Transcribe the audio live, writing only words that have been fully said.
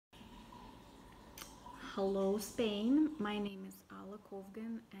Hello Spain, my name is Ala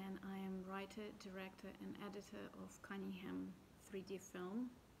Kovgan and I am writer, director and editor of Cunningham 3D film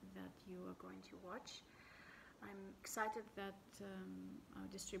that you are going to watch. I'm excited that our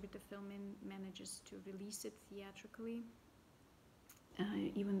distributor Filmin manages to release it theatrically,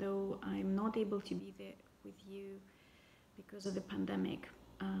 even though I'm not able to be there with you because of the pandemic.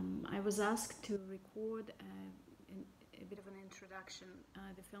 I was asked to record a bit of an introduction.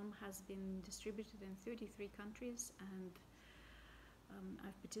 The film has been distributed in 33 countries and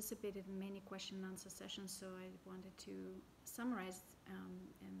I've participated in many question and answer sessions, so I wanted to summarize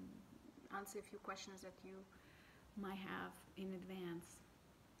and answer a few questions that you might have in advance.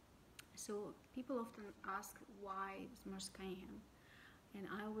 So people often ask why Merce Cunningham, and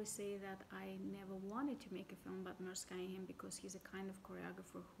I always say that I never wanted to make a film about Merce Cunningham because he's a kind of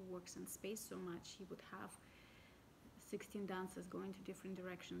choreographer who works in space so much. He would have 16 dancers going to different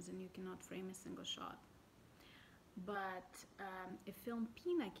directions and you cannot frame a single shot. But a film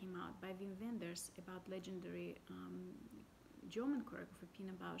Pina came out by Wim Wenders about legendary German choreographer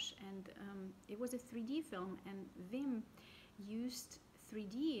Pina Bausch, and it was a 3D film, and Wim used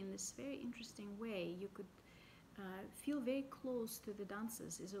 3D in this very interesting way. You could feel very close to the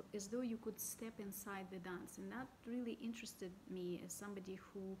dancers, as though you could step inside the dance, and that really interested me as somebody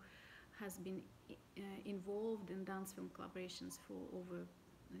who has been involved in dance film collaborations for over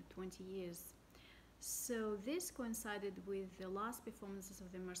 20 years. So this coincided with the last performances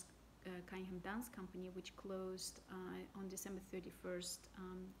of the Merce Cunningham Dance Company, which closed on December 31st,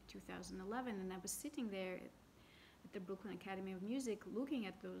 2011, and I was sitting there at the Brooklyn Academy of Music looking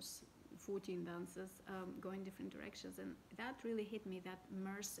at those 14 dancers going different directions, and that really hit me that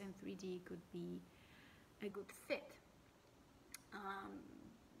Merce and 3D could be a good fit.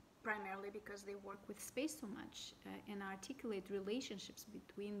 Primarily because they work with space so much and articulate relationships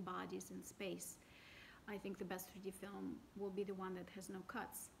between bodies and space. I think the best 3D film will be the one that has no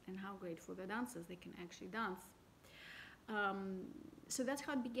cuts, and how great for the dancers, they can actually dance. So that's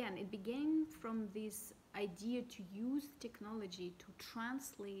how it began. It began from this idea to use technology to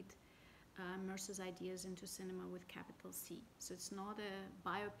translate Merce's ideas into cinema with capital C. So it's not a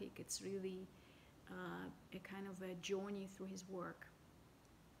biopic, it's really a kind of a journey through his work.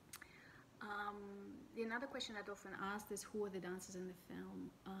 Another question that often asked is who are the dancers in the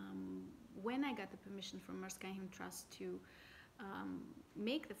film. When I got the permission from Merce Cunningham Trust to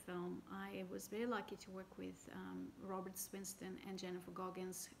make the film, I was very lucky to work with Robert Swinston and Jennifer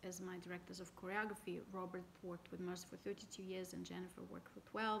Goggins as my directors of choreography. Robert worked with Merce for 32 years and Jennifer worked for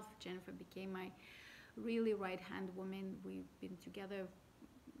 12. Jennifer became my really right-hand woman. We've been together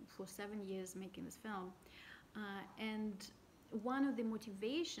for 7 years making this film. And one of the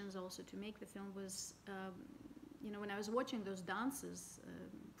motivations also to make the film was, when I was watching those dances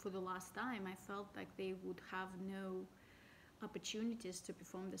for the last time, I felt like they would have no opportunities to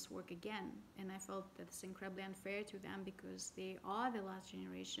perform this work again. And I felt that it's incredibly unfair to them because they are the last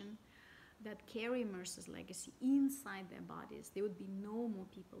generation that carry Merce's legacy inside their bodies. There would be no more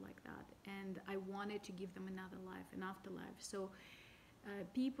people like that. And I wanted to give them another life, an afterlife. So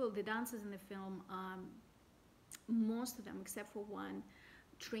the dancers in the film, most of them, except for one,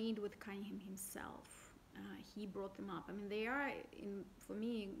 trained with Cunningham himself. He brought them up. I mean, they are, for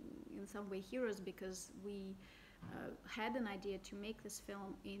me, in some way heroes because we had an idea to make this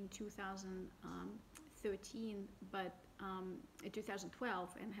film in 2013, but in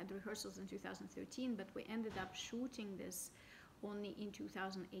 2012, and had rehearsals in 2013, but we ended up shooting this only in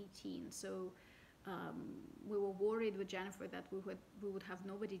 2018. So we were worried with Jennifer that we would have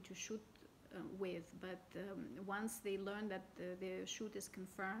nobody to shoot with, but once they learned that the shoot is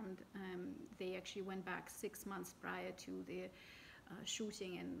confirmed, they actually went back 6 months prior to the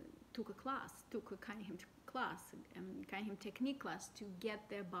shooting and took a Cunningham class, Cunningham technique class, to get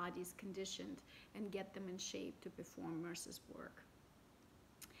their bodies conditioned and get them in shape to perform Merce's work.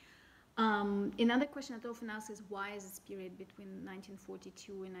 Another question that often asked is why is this period between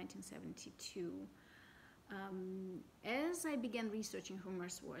 1942 and 1972? As I began researching who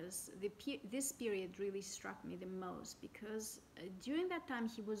Merce was, this period really struck me the most because during that time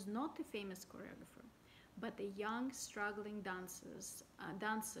he was not a famous choreographer, but a young, struggling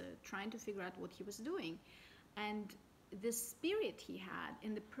dancer trying to figure out what he was doing. And the spirit he had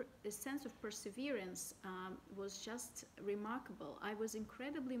and the sense of perseverance was just remarkable. I was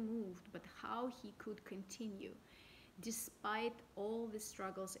incredibly moved by how he could continue despite all the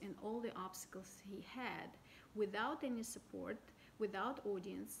struggles and all the obstacles he had, without any support, without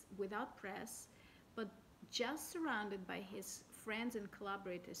audience, without press, but just surrounded by his friends and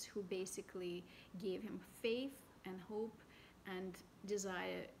collaborators who basically gave him faith and hope and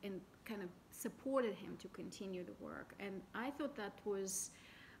desire and kind of supported him to continue the work. And I thought that was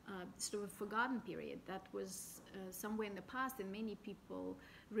sort of a forgotten period. That was somewhere in the past, and many people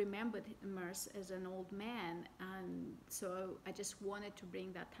remembered Merce as an old man, and so I just wanted to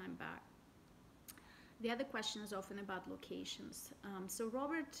bring that time back. The other question is often about locations. So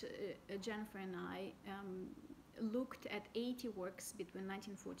Robert, Jennifer, and I looked at 80 works between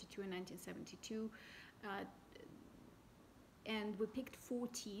 1942 and 1972, and we picked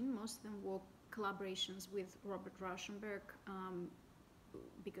 14. Most of them were collaborations with Robert Rauschenberg,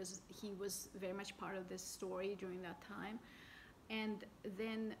 because he was very much part of this story during that time. And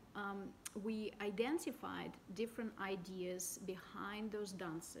then we identified different ideas behind those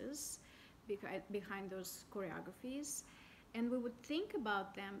dances, behind those choreographies, and we would think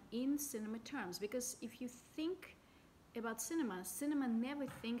about them in cinema terms, because if you think about cinema, cinema never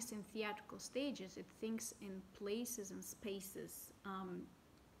thinks in theatrical stages, it thinks in places and spaces.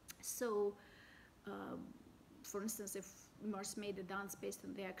 For instance, if Merce made a dance based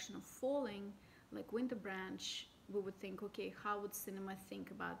on the action of falling, like Winter Branch, we would think, okay, how would cinema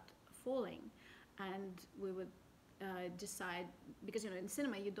think about falling? And we would decide, because in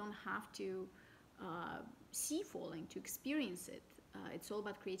cinema you don't have to see falling to experience it. It's all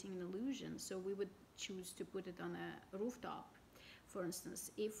about creating an illusion. So we would choose to put it on a rooftop, for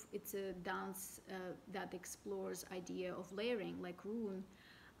instance. If it's a dance that explores idea of layering, like Rune,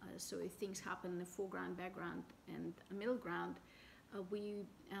 so if things happen in the foreground, background, and a middle ground, we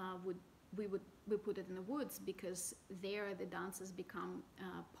put it in the woods, because there the dances become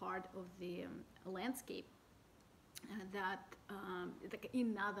part of the landscape, like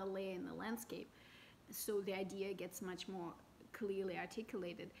another layer in the landscape. So the idea gets much more clearly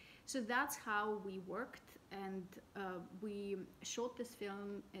articulated. So that's how we worked, and we shot this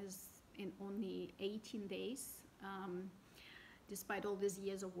film in only 18 days, despite all these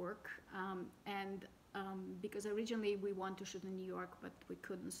years of work. Because originally we wanted to shoot in New York, but we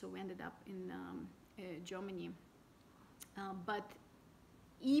couldn't, so we ended up in Germany. But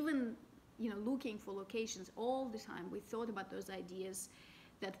even looking for locations all the time, we thought about those ideas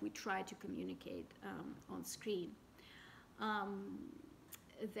that we try to communicate on screen.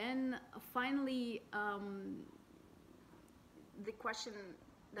 Then finally, the question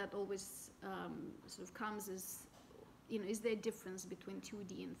that always sort of comes is, is there a difference between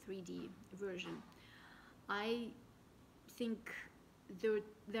 2D and 3D version? I think there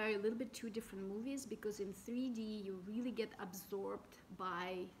are a little bit two different movies, because in 3D you really get absorbed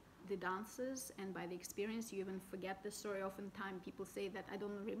by the dances and by the experience. You even forget the story. Oftentimes people say that I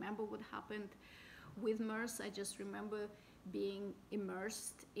don't remember what happened with Merce. I just remember being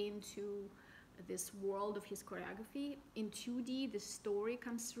immersed into this world of his choreography. In 2D, the story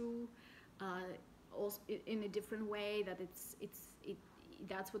comes through also in a different way, that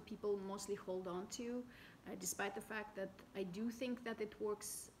that's what people mostly hold on to, despite the fact that I do think that it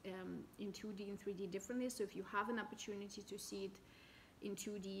works in 2D and 3D differently. So if you have an opportunity to see it in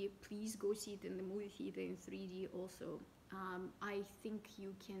 2D, please go see it in the movie theater in 3D also. I think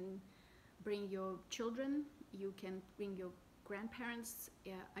you can bring your children, you can bring your grandparents.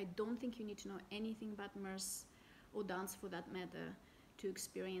 I don't think you need to know anything about Merce or dance for that matter to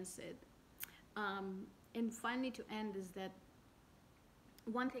experience it. And finally, to end, is that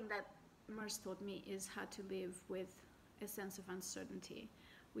one thing that Merce taught me is how to live with a sense of uncertainty,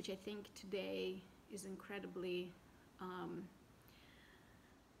 which I think today is incredibly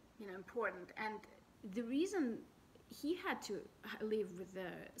important. And the reason he had to live with the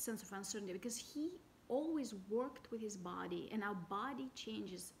sense of uncertainty, because he always worked with his body, and our body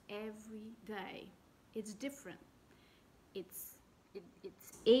changes every day. It's different. It's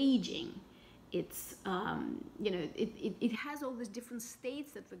aging. It's it has all these different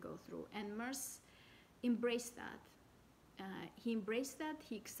states that we go through, and Merce embraced that. He embraced that,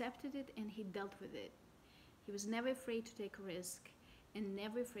 he accepted it, and he dealt with it. He was never afraid to take a risk, and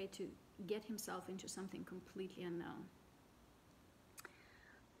never afraid to get himself into something completely unknown.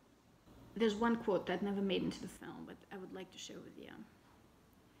 There's one quote that never made into the film, but I would like to share with you.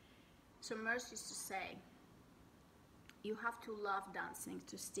 So Merce used to say, "You have to love dancing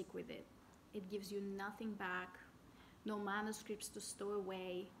to stick with it. It gives you nothing back, no manuscripts to store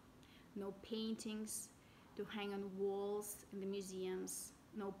away, no paintings to hang on walls in the museums,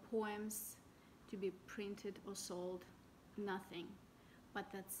 no poems to be printed or sold, nothing but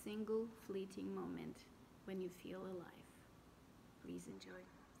that single fleeting moment when you feel alive." Please enjoy.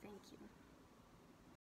 Thank you.